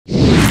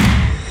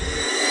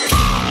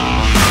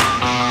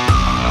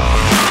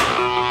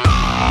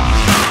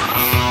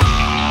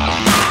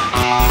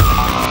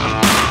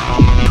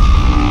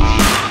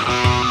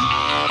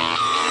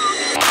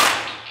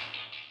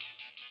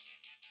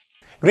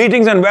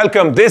Greetings and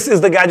welcome. This is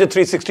the Gadget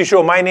 360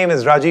 show. My name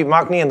is Rajiv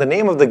Makni and the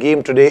name of the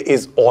game today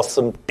is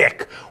Awesome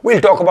Tech.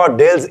 We'll talk about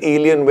Dell's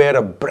Alienware,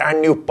 a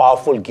brand new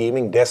powerful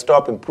gaming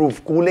desktop,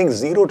 improved cooling,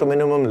 zero to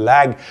minimum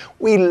lag.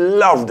 We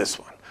love this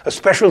one. A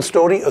special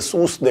story,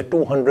 Asus, their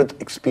 200th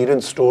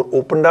experience store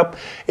opened up.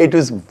 It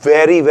is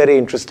very, very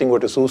interesting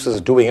what Asus is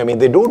doing. I mean,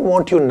 they don't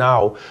want you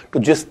now to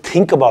just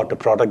think about the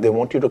product. They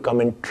want you to come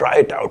and try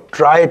it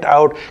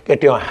out,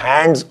 get your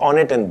hands on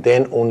it, and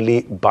then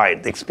only buy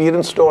it. The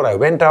experience store, I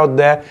went out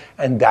there,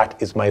 and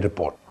that is my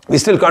report. We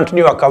still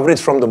continue our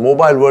coverage from the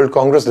Mobile World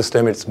Congress. This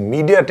time it's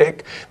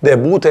MediaTek. Their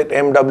booth at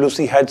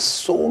MWC had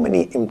so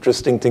many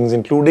interesting things,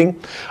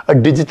 including a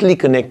digitally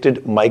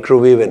connected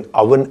microwave and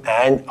oven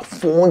and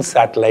phone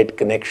satellite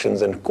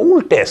connections and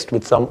cool test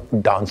with some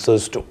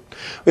dancers too.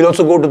 We'll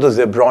also go to the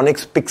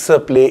Zebronics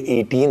Pixabay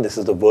 18. This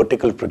is the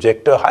vertical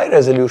projector, high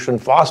resolution,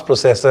 fast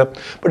processor.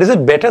 But is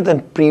it better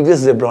than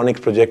previous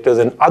Zebronics projectors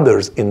and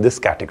others in this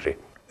category?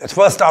 Let's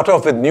first start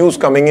off with news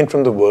coming in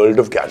from the world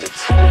of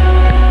gadgets.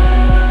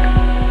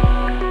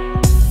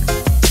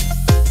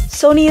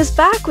 Sony is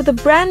back with a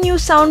brand new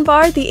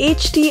soundbar, the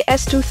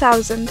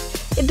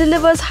HT-S2000. It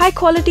delivers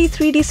high-quality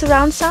 3D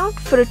surround sound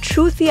for a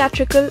true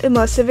theatrical,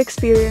 immersive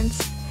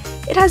experience.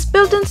 It has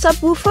built-in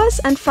subwoofers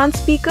and front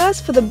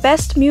speakers for the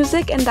best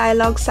music and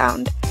dialogue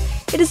sound.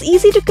 It is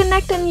easy to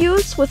connect and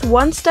use with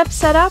one-step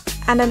setup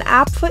and an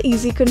app for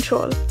easy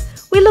control.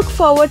 We look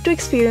forward to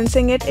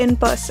experiencing it in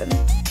person.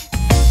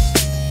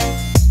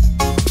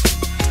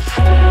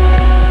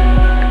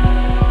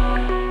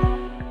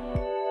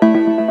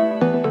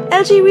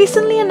 LG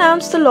recently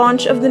announced the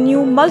launch of the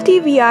new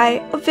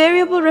Multi-VI, a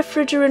variable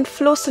refrigerant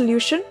flow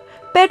solution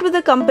paired with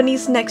the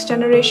company's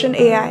next-generation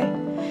AI.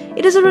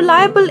 It is a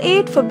reliable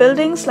aid for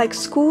buildings like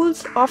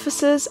schools,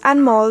 offices,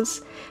 and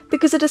malls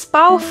because it is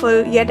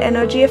powerful yet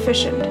energy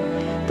efficient.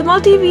 The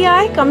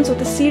Multi-VI comes with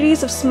a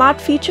series of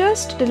smart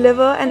features to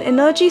deliver an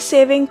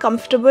energy-saving,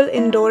 comfortable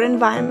indoor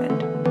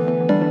environment.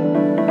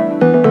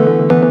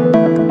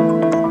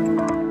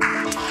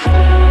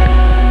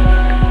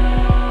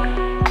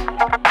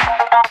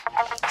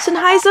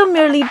 Sennheiser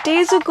merely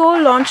days ago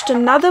launched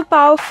another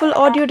powerful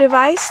audio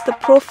device, the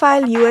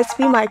Profile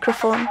USB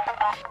microphone.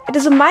 It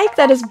is a mic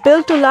that is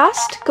built to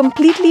last,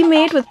 completely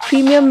made with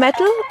premium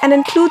metal, and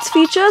includes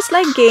features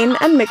like gain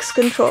and mix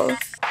control.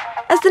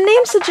 As the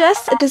name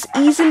suggests, it is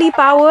easily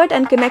powered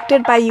and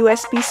connected by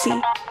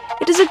USB-C.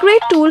 It is a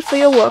great tool for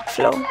your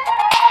workflow.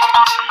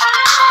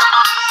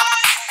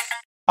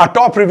 Our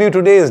top review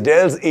today is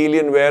Dell's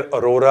Alienware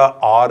Aurora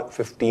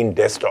R15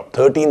 desktop.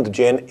 13th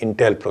gen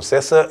Intel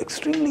processor,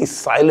 extremely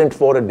silent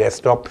for a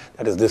desktop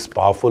that is this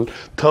powerful.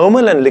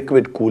 Thermal and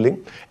liquid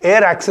cooling,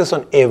 air access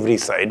on every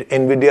side,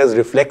 NVIDIA's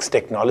Reflex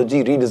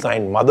technology,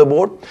 redesigned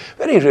motherboard,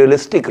 very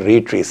realistic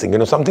ray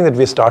tracing. Something that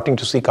we're starting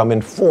to see come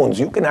in phones.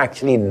 You can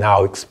actually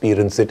now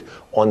experience it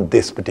on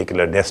this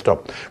particular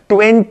desktop.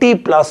 20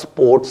 plus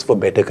ports for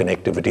better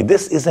connectivity.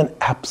 This is an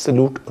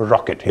absolute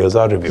rocket. Here's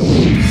our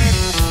review.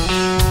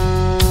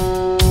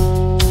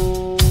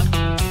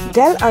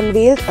 Dell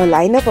unveiled a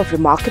lineup of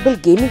remarkable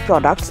gaming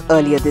products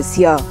earlier this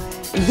year.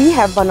 We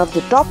have one of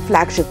the top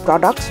flagship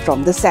products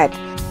from the set,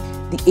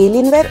 the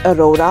Alienware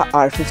Aurora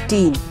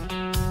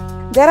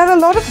R15. There are a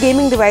lot of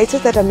gaming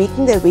devices that are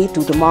making their way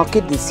to the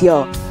market this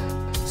year.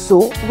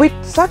 So, with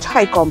such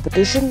high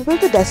competition, will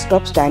the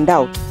desktop stand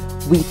out?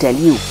 We tell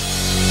you.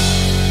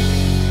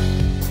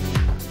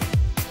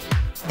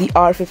 The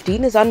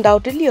R15 is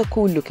undoubtedly a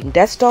cool-looking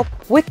desktop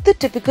with the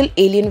typical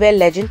Alienware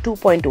Legend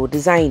 2.0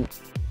 design.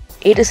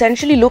 It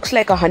essentially looks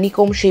like a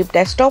honeycomb-shaped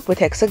desktop with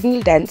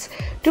hexagonal dents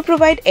to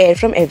provide air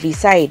from every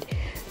side.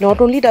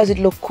 Not only does it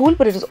look cool,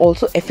 but it is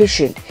also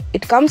efficient.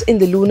 It comes in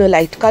the lunar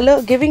light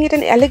color, giving it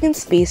an elegant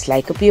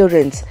space-like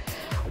appearance.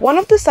 One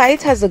of the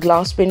sides has a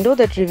glass window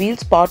that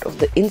reveals part of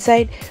the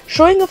inside,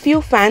 showing a few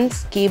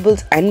fans,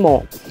 cables, and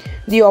more.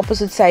 The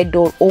opposite side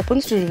door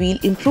opens to reveal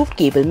improved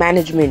cable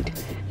management.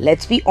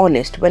 Let's be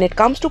honest, when it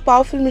comes to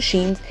powerful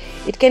machines,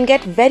 it can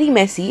get very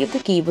messy if the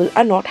cables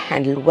are not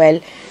handled well,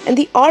 and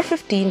the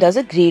R15 does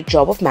a great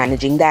job of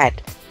managing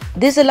that.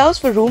 This allows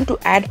for room to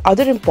add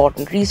other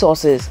important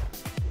resources.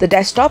 The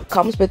desktop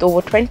comes with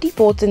over 20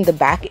 ports in the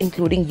back,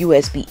 including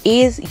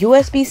USB-A's,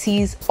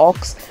 USB-C's,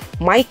 aux,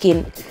 mic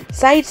in,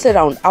 side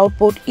surround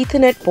output,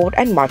 Ethernet port,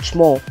 and much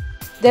more.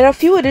 There are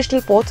few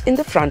additional ports in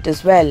the front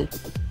as well.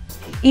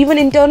 Even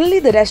internally,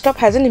 the desktop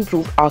has an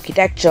improved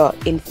architecture.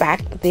 In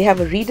fact, they have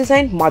a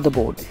redesigned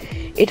motherboard.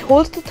 It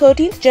holds the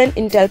 13th gen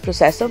Intel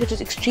processor, which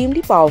is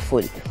extremely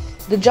powerful.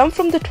 The jump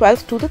from the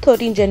 12th to the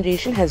 13th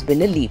generation has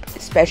been a leap,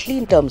 especially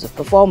in terms of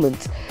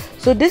performance.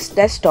 So this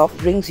desktop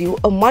brings you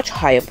a much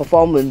higher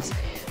performance.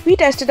 We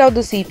tested out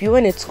the CPU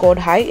and it scored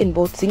high in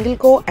both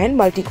single-core and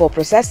multi-core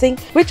processing,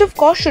 which of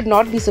course should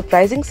not be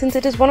surprising since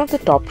it is one of the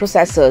top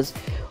processors.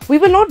 We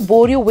will not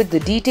bore you with the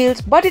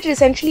details, but it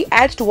essentially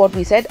adds to what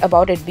we said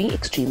about it being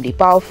extremely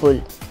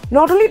powerful.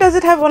 Not only does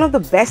it have one of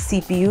the best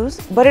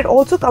CPUs, but it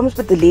also comes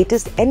with the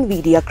latest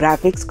NVIDIA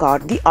graphics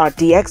card, the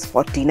RTX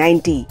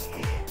 4090.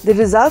 The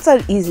results are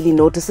easily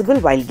noticeable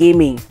while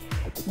gaming.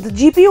 The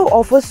GPU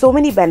offers so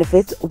many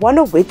benefits, one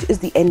of which is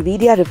the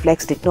NVIDIA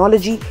Reflex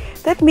technology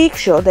that makes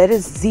sure there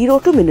is zero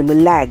to minimal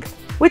lag,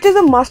 which is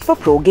a must for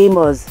pro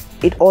gamers.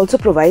 It also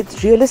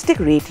provides realistic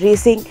ray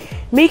tracing,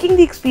 making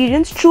the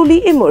experience truly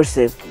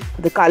immersive.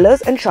 The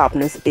colors and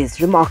sharpness is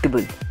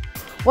remarkable.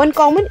 One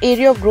common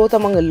area of growth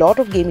among a lot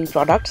of gaming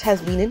products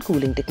has been in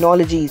cooling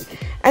technologies,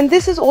 and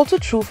this is also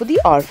true for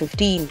the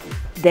R15.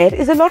 There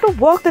is a lot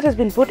of work that has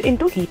been put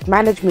into heat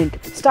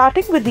management,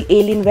 starting with the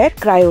Alienware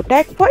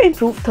Cryotech for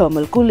improved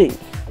thermal cooling.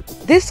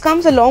 This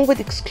comes along with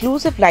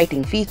exclusive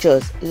lighting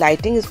features.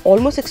 Lighting is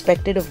almost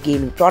expected of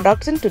gaming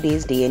products in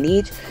today's day and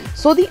age,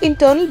 so the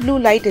internal blue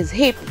light is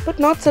hip but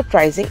not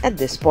surprising at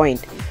this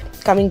point.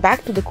 Coming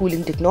back to the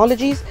cooling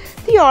technologies,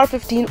 the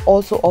R15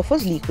 also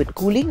offers liquid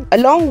cooling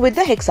along with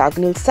the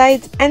hexagonal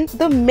sides and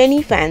the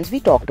many fans we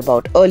talked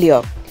about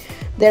earlier.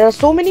 There are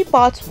so many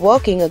parts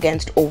working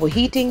against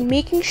overheating,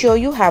 making sure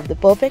you have the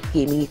perfect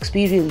gaming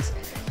experience.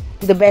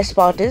 The best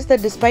part is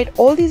that despite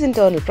all these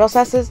internal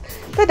processes,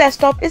 the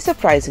desktop is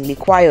surprisingly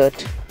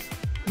quiet.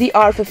 The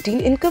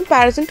R15 in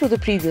comparison to the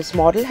previous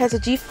model has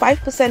achieved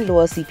 5%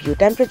 lower CPU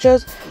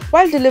temperatures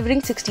while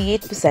delivering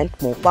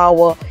 68% more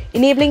power,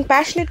 enabling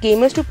passionate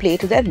gamers to play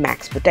to their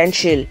max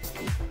potential.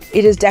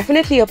 It is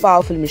definitely a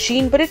powerful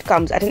machine, but it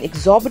comes at an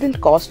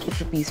exorbitant cost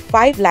of Rs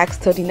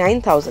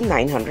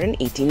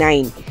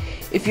 5,39,989.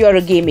 If you are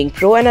a gaming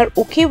pro and are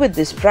okay with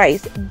this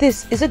price,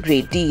 this is a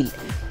great deal.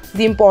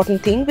 The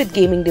important thing with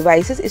gaming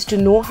devices is to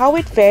know how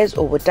it fares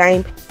over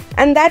time,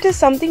 and that is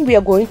something we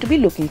are going to be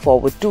looking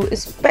forward to,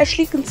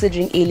 especially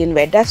considering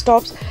Alienware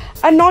desktops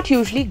are not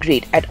usually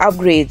great at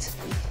upgrades.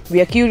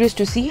 We are curious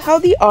to see how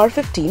the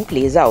R15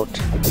 plays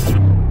out.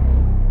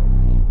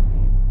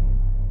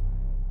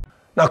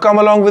 Now come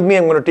along with me,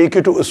 I'm going to take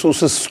you to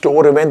Asus's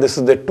store event. This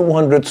is their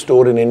 200th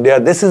store in India.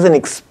 This is an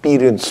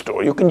experience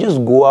store. You can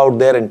just go out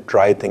there and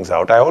try things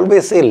out. I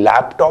always say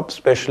laptops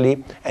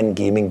especially and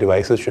gaming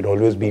devices should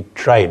always be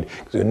tried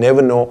because you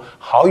never know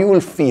how you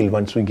will feel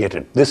once we get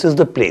it. This is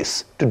the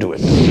place to do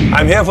it.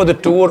 I'm here for the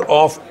tour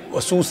of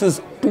Asus's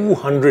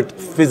 200th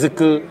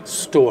physical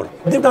store.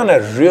 They've done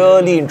a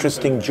really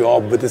interesting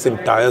job with this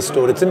entire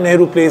store. It's in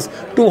Nehru Place,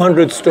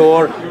 200th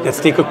store. Let's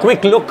take a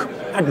quick look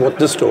at what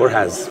the store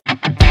has.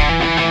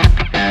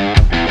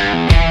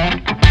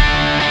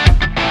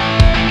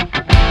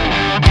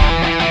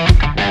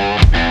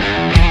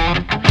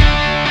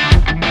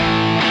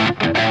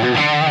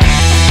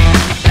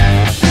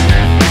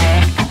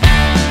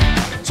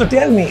 So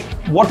tell me,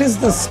 what is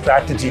the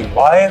strategy?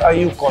 Why are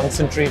you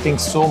concentrating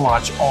so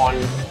much on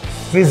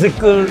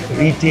physical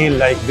retail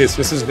like this?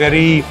 This is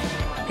very,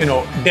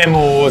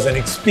 demos and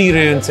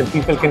experience and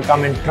people can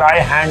come and try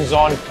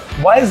hands-on.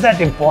 Why is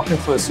that important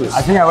for Asus?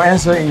 I think I'll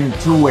answer in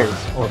two ways,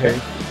 okay?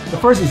 The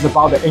first is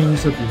about the end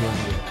user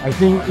behavior. I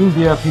think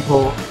India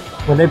people,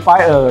 when they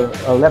buy a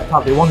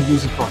laptop, they want to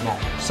use it for now.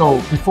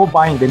 So before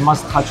buying, they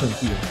must touch and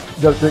feel.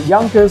 The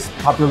youngest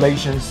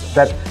populations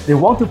that they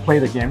want to play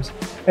the games,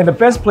 and the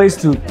best place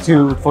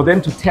for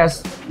them to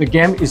test the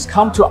game is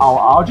come to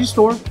our RG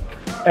store,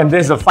 and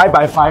there's a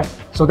 5x5,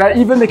 so that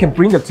even they can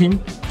bring the team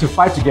to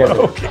fight together.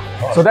 Okay.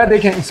 So that they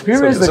can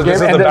experience the game.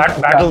 This is the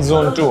battle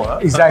zone too, huh?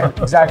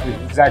 Exactly.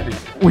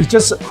 We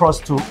just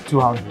crossed to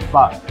 200,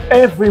 but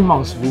every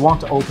month we want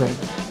to open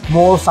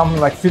more, something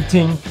like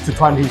 15 to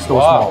 20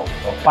 stores more.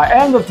 Okay. By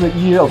end of the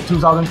year of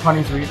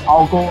 2023,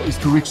 our goal is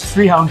to reach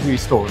 300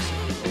 stores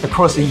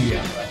across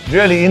India.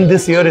 Really, in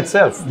this year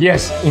itself?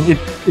 Yes, in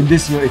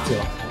this year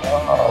itself.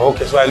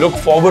 Okay, so I look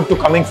forward to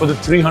coming for the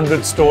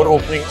 300th store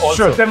opening also.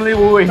 Sure, definitely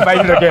we will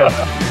invite you again.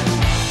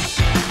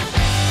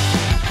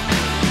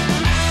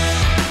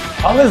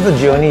 How has the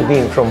journey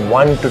been from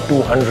 1 to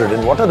 200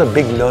 and what are the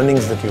big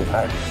learnings that you've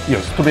had?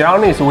 Yes, to be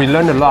honest, we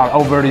learned a lot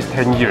over these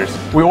 10 years.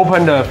 We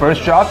opened the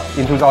first shop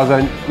in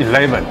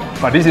 2011,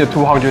 but this is a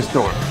 200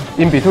 store.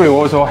 In between, we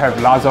also have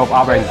lots of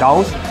ups and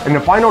downs. And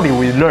finally,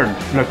 we learned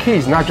the key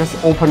is not just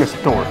open a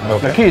store.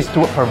 Okay. The key is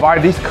to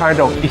provide this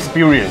kind of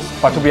experience.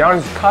 But to be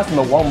honest,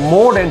 customers want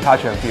more than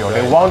touch and feel.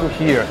 They want to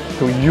hear,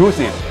 to use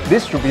it.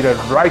 This should be the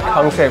right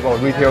concept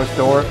of retail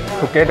store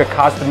to get the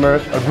customer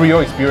a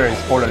real experience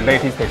for the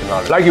latest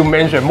technology. Like you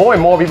mentioned, more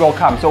and more people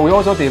come. So we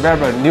also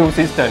develop a new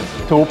system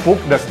to book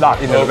the slot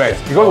in advance.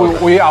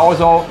 Because we are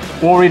also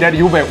worried that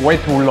you wait way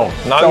too long.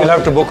 Now you'll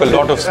have to book a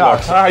lot of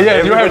slots.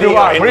 Yes, you have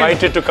to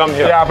invited to come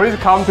here. Yeah, please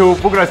come to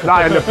book the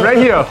slot and play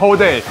here whole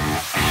day.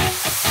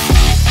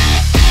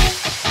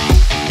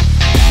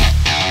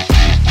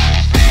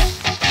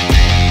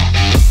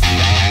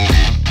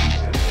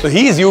 So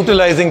he is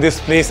utilizing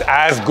this place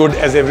as good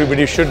as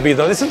everybody should be.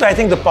 Now this is, I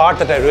think, the part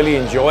that I really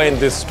enjoy in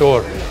this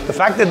store. The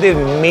fact that they've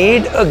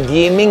made a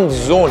gaming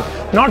zone,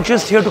 not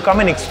just here to come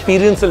and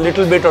experience a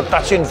little bit or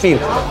touch and feel.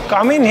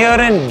 Come in here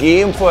and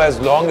game for as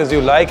long as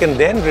you like and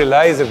then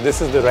realize if this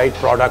is the right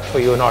product for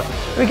you or not.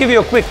 Let me give you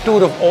a quick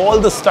tour of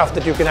all the stuff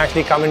that you can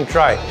actually come and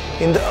try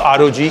in the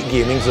ROG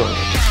gaming zone.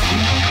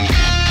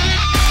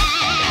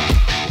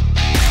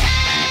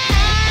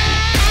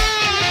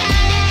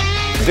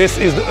 This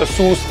is the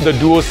Asus, the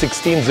Duo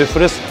 16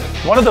 Zephyrus.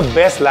 One of the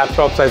best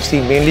laptops I've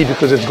seen, mainly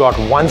because it's got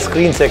one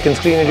screen, second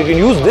screen, and you can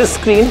use this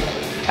screen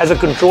as a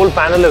control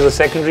panel, as a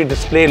secondary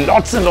display.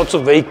 Lots and lots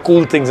of very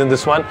cool things in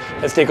this one.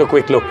 Let's take a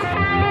quick look.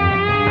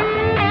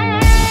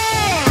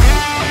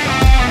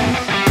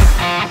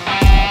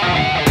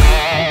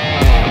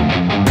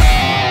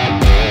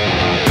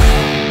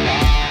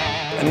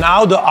 And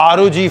now the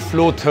ROG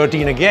Flow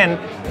 13. Again,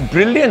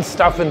 brilliant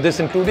stuff in this,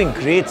 including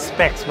great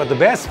specs. But the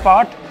best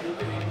part,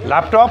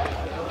 laptop,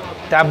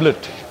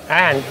 tablet,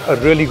 and a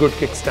really good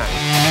kickstand.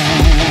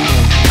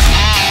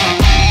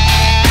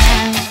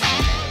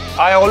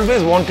 I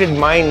always wanted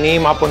my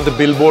name up on the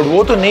billboard.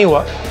 वो तो नहीं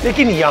हुआ,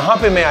 लेकिन यहाँ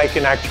पे I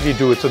can actually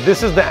do it. So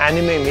this is the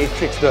anime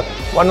matrix, the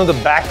one on the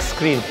back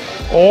screen.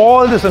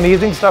 All this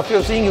amazing stuff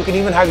you're seeing, you can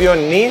even have your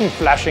name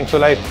flashing. So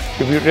like,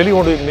 if you really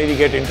want to maybe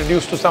get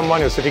introduced to someone,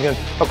 you're sitting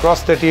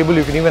across the table,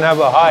 you can even have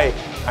a hi,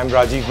 I'm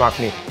Rajiv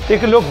Makni.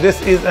 Take a look, this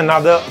is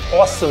another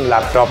awesome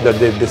laptop that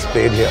they've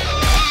displayed here.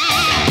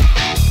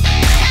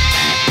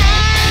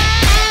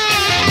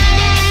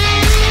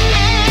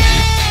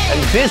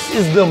 And this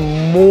is the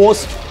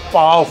most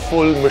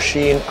powerful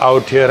machine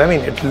out here. I mean,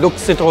 it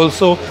looks it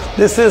also.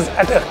 This is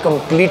at a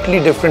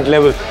completely different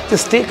level.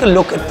 Just take a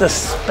look at the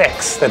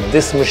specs that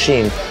this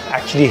machine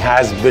actually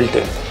has built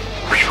in.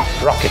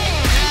 Rocket.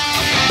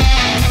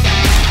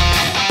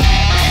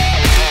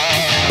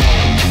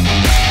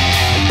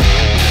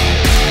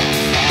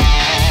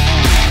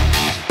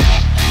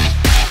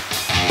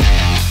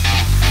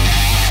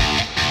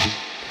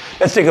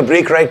 Let's take a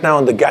break right now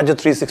on the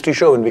Gadget 360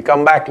 show. When we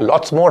come back,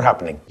 lots more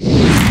happening.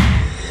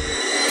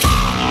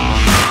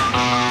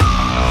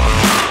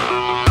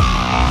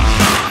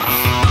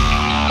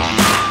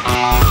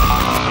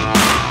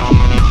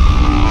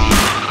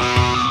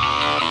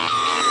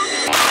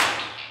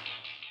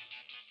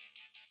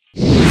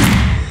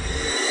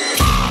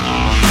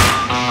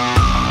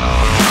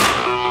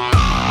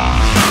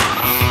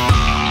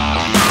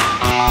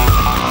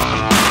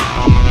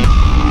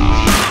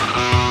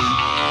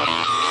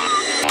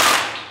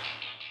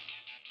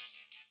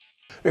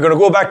 We're going to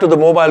go back to the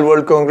Mobile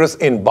World Congress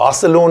in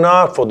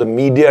Barcelona for the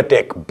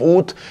MediaTek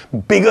booth.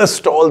 Bigger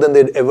stall than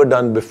they'd ever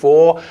done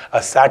before.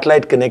 A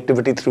satellite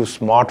connectivity through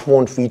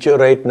smartphone feature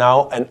right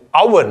now. An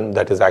oven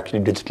that is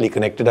actually digitally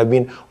connected. I've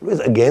been always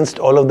against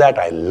all of that.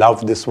 I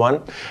love this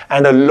one.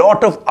 And a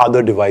lot of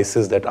other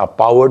devices that are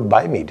powered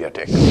by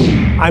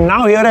MediaTek. I'm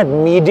now here at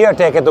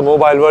MediaTek at the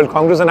Mobile World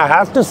Congress, and I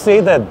have to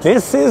say that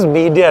this is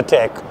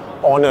MediaTek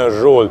on a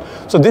roll.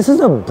 So this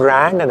is a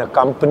brand and a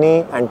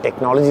company and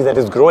technology that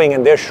is growing,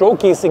 and they're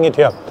showcasing it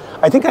here.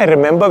 I think I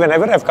remember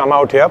whenever I've come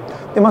out here,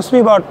 they must be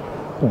about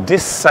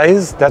this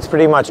size. That's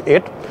pretty much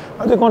it.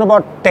 Now they've gone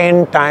about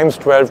 10 times,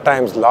 12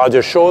 times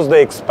larger. Shows the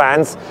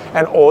expanse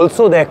and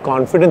also their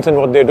confidence in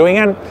what they're doing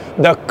and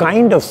the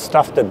kind of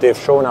stuff that they've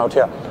shown out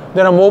here.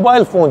 There are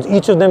mobile phones,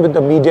 each of them with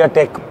the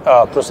MediaTek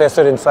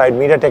processor inside,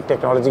 MediaTek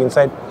technology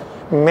inside.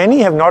 Many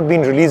have not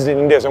been released in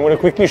India, so I'm going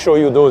to quickly show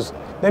you those.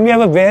 Then we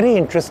have a very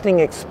interesting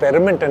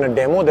experiment and a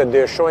demo that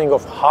they're showing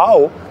of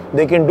how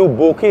they can do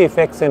bokeh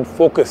effects and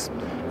focus.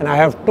 And I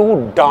have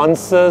two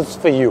dancers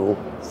for you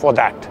for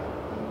that.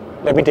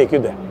 Let me take you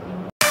there.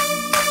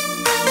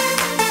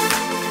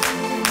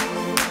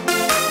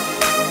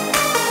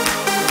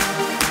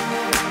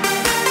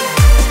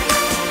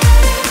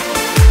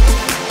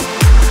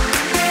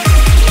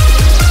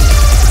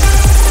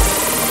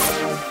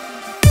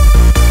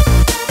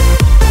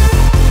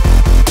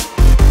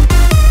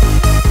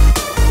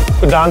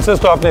 Dancers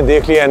तो आपने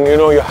देख लिया, and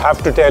you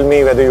have to tell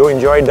me whether you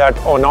enjoyed that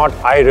or not.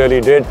 I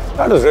really did.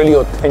 That was really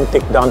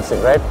authentic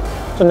dancing, right?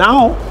 So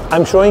now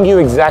I'm showing you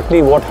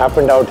exactly what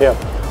happened out here.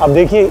 अब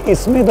देखिए,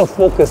 इसमें the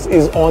focus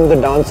is on the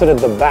dancer at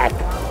the back,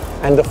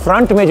 and the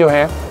front में जो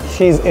है,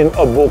 she's in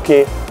a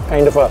bokeh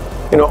kind of a,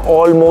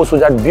 almost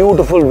with that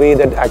beautiful way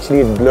that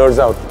actually it blurs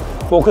out.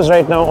 Focus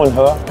right now on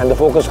her, and the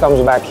focus comes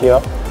back here.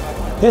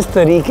 जिस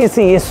तरीके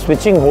से ये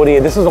switching हो रही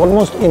है, this is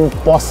almost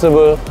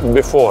impossible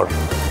before.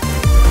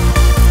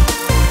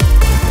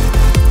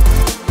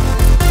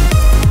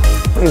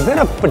 Is there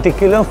a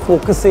particular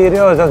focus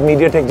area, or does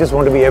MediaTek just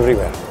want to be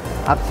everywhere?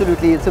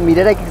 Absolutely. So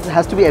MediaTek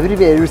has to be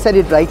everywhere. You said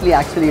it rightly,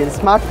 actually. In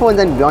smartphones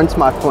and beyond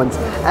smartphones,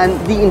 and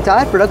the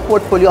entire product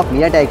portfolio of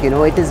MediaTek,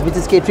 which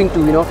is catering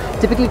to,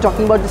 typically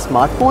talking about the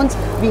smartphones,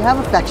 we have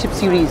a flagship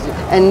series,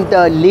 and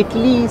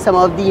lately some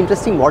of the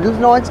interesting models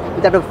launched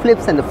with that of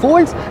flips and the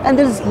folds, and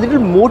there's little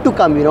more to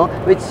come,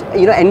 which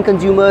end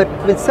consumer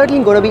will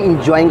certainly going to be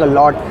enjoying a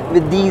lot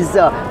with these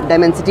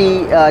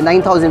Dimensity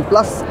 9000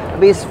 plus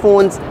based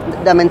phones.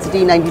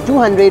 Dimensity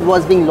 9200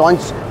 was being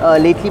launched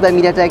lately by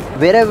MediaTek.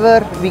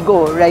 Wherever we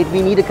go, right,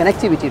 we need a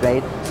connectivity,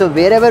 right? So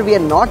wherever we are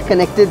not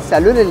connected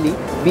cellularly,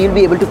 we will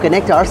be able to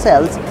connect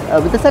ourselves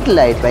with the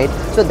satellite, right?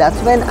 So that's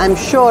when I'm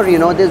sure,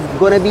 there's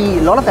going to be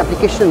a lot of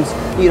applications,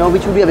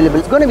 which will be available.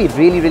 It's going to be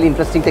really, really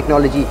interesting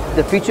technology.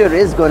 The future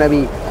is going to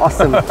be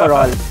awesome for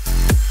all.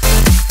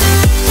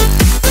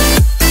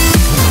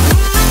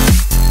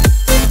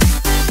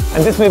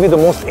 And this may be the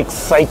most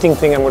exciting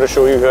thing I'm going to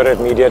show you here at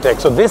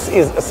MediaTek. So this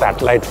is a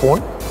satellite phone.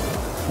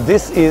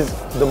 This is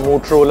the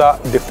Motorola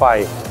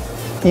Defy.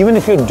 Even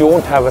if you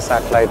don't have a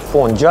satellite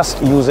phone,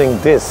 just using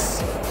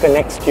this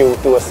connects you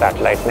to a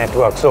satellite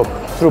network. So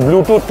through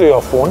Bluetooth to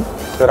your phone,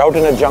 you're out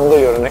in a jungle,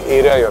 you're in an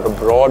area, you're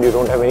abroad, you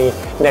don't have any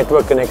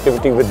network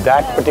connectivity with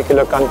that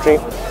particular country,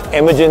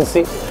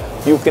 emergency,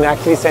 you can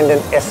actually send an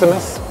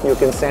SMS, you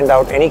can send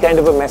out any kind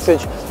of a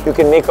message, you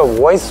can make a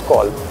voice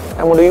call.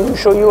 I'm going to even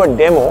show you a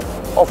demo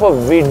of a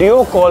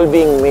video call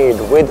being made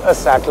with a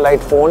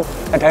satellite phone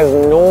that has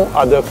no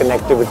other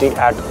connectivity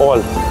at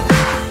all.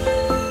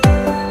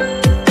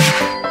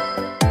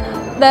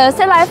 The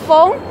satellite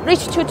phone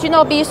reached to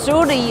Channel B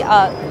through the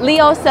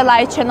LEO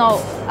satellite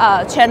channel,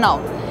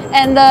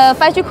 and the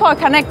 5G core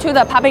connect to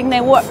the public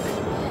network.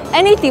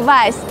 Any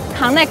device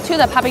connect to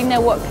the public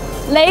network,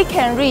 they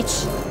can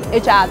reach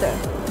each other.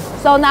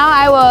 So now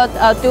I will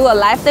do a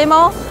live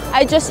demo.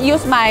 I just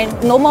use my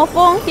normal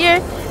phone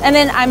here, and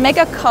then I make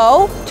a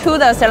call to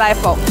the satellite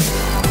phone.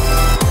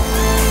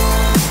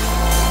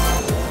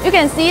 You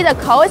can see the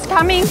call is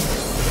coming.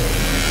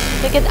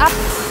 Pick it up.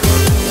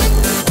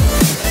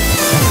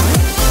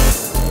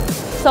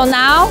 So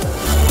now,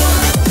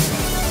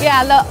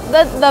 yeah,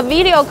 the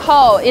video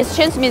call is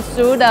transmitted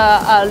through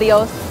the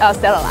LEO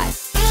satellite.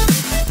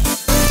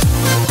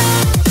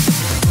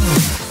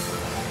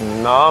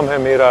 नाम है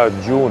मेरा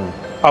जून,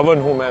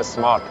 oven हूँ मैं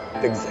smart.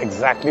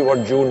 Exactly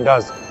what June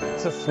does.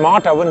 It's a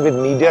smart oven with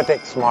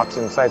MediaTek smarts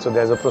inside. So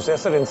there's a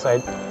processor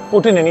inside.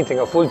 Put in anything,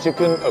 a full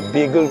chicken, a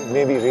bagel,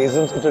 maybe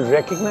raisins. It will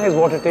recognize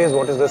what it is,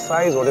 what is the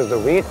size, what is the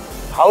weight,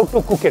 how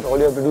to cook it. All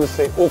you have to do is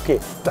say, okay.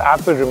 The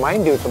app will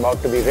remind you it's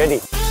about to be ready.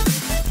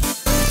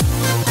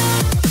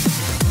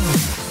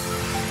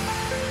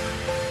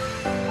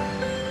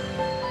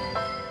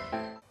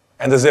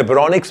 And the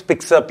Zebronics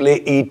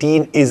Pixabay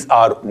 18 is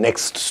our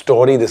next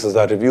story. This is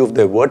our review of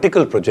their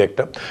vertical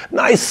projector.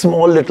 Nice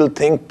small little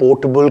thing,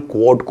 portable,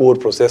 quad-core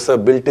processor,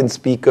 built-in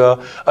speaker.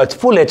 It's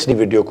full HD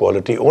video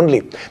quality only.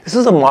 This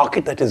is a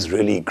market that is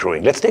really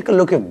growing. Let's take a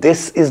look if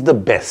this is the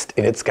best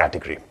in its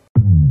category.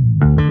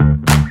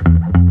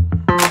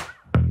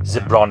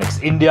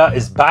 Zebronics India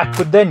is back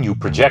with their new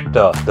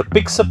projector, the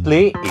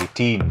Pixabay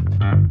 18.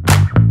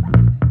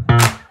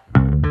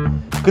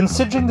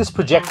 Considering this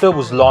projector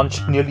was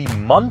launched nearly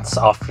months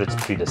after its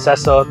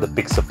predecessor, the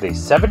Pixabay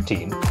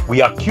 17, we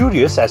are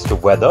curious as to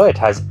whether it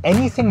has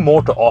anything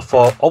more to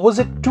offer or was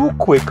it too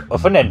quick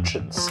of an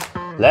entrance.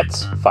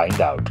 Let's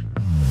find out.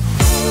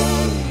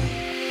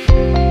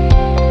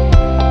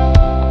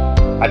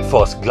 At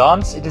first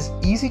glance, it is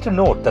easy to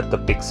note that the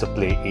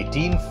Pixabay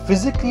 18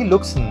 physically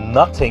looks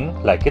nothing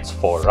like its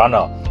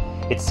forerunner.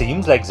 It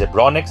seems like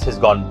Zebronics has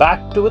gone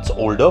back to its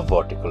older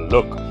vertical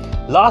look,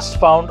 last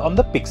found on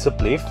the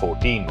Pixabay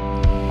 14.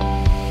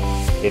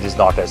 It is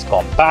not as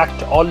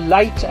compact or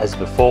light as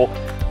before,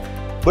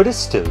 but is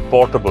still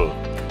portable.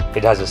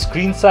 It has a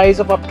screen size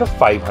of up to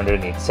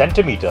 508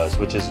 centimeters,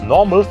 which is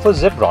normal for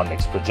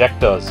Zebronics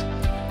projectors.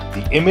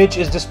 The image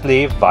is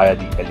displayed via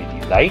the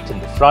LED light in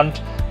the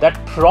front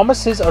that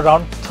promises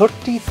around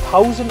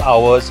 30,000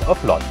 hours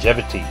of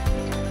longevity.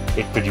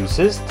 It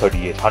produces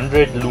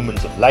 3800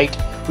 lumens of light,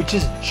 which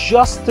is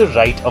just the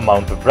right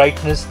amount of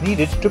brightness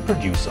needed to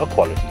produce a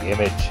quality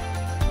image.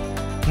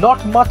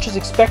 Not much is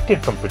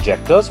expected from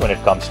projectors when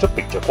it comes to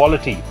picture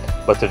quality,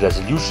 but the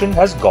resolution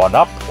has gone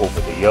up over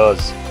the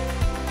years.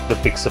 The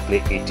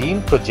Pixabay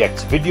 18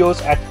 projects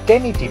videos at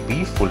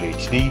 1080p Full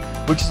HD,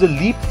 which is a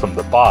leap from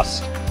the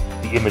past.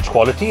 The image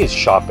quality is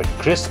sharp and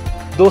crisp,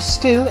 though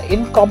still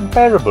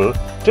incomparable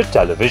to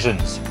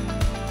televisions.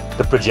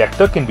 The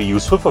projector can be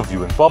useful for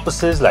viewing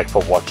purposes like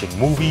for watching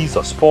movies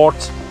or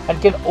sports, and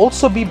can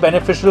also be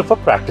beneficial for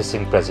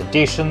practicing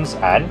presentations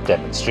and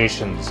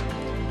demonstrations.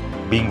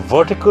 Being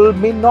vertical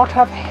may not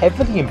have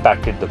heavily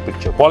impacted the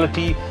picture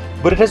quality,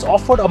 but it has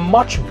offered a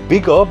much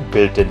bigger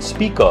built-in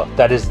speaker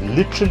that is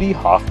literally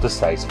half the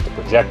size of the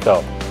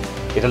projector.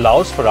 It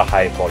allows for a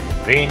high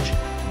volume range,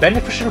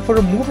 beneficial for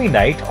a movie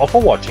night or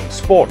for watching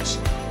sports,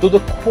 though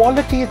the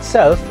quality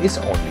itself is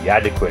only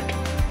adequate.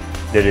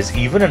 There is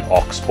even an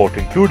aux port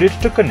included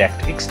to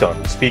connect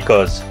external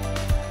speakers.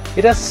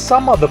 It has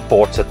some other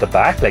ports at the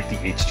back like the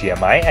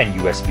HDMI and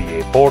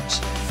USB-A ports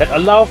that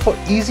allow for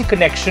easy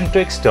connection to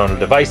external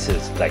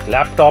devices like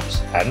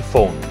laptops and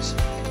phones.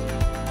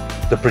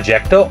 The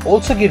projector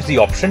also gives the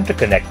option to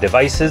connect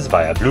devices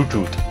via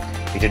Bluetooth.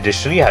 It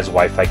additionally has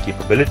Wi-Fi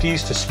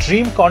capabilities to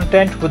stream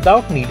content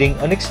without needing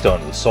an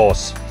external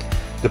source.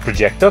 The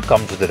projector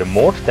comes with a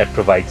remote that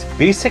provides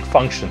basic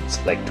functions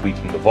like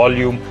tweaking the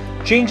volume,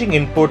 changing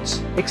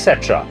inputs,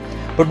 etc.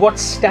 But what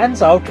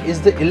stands out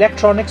is the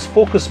electronics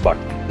focus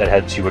button that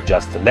helps you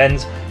adjust the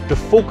lens to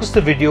focus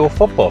the video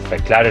for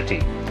perfect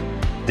clarity.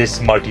 This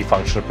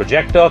multifunctional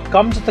projector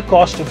comes at the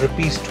cost of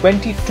Rs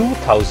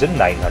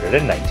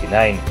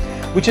 22,999,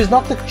 which is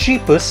not the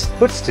cheapest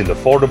but still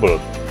affordable.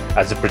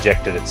 As a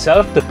projector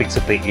itself, the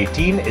Pixabay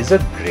 18 is a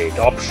great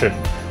option.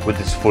 With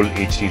its full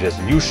HD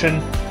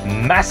resolution,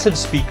 massive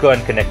speaker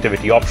and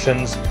connectivity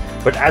options,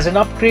 but as an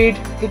upgrade,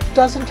 it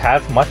doesn't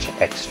have much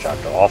extra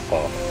to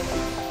offer.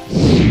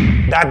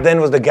 That then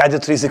was the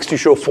Gadget 360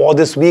 show for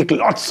this week.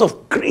 Lots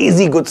of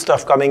crazy good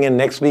stuff coming in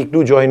next week.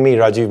 Do join me,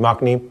 Rajiv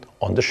Makni,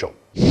 on the show.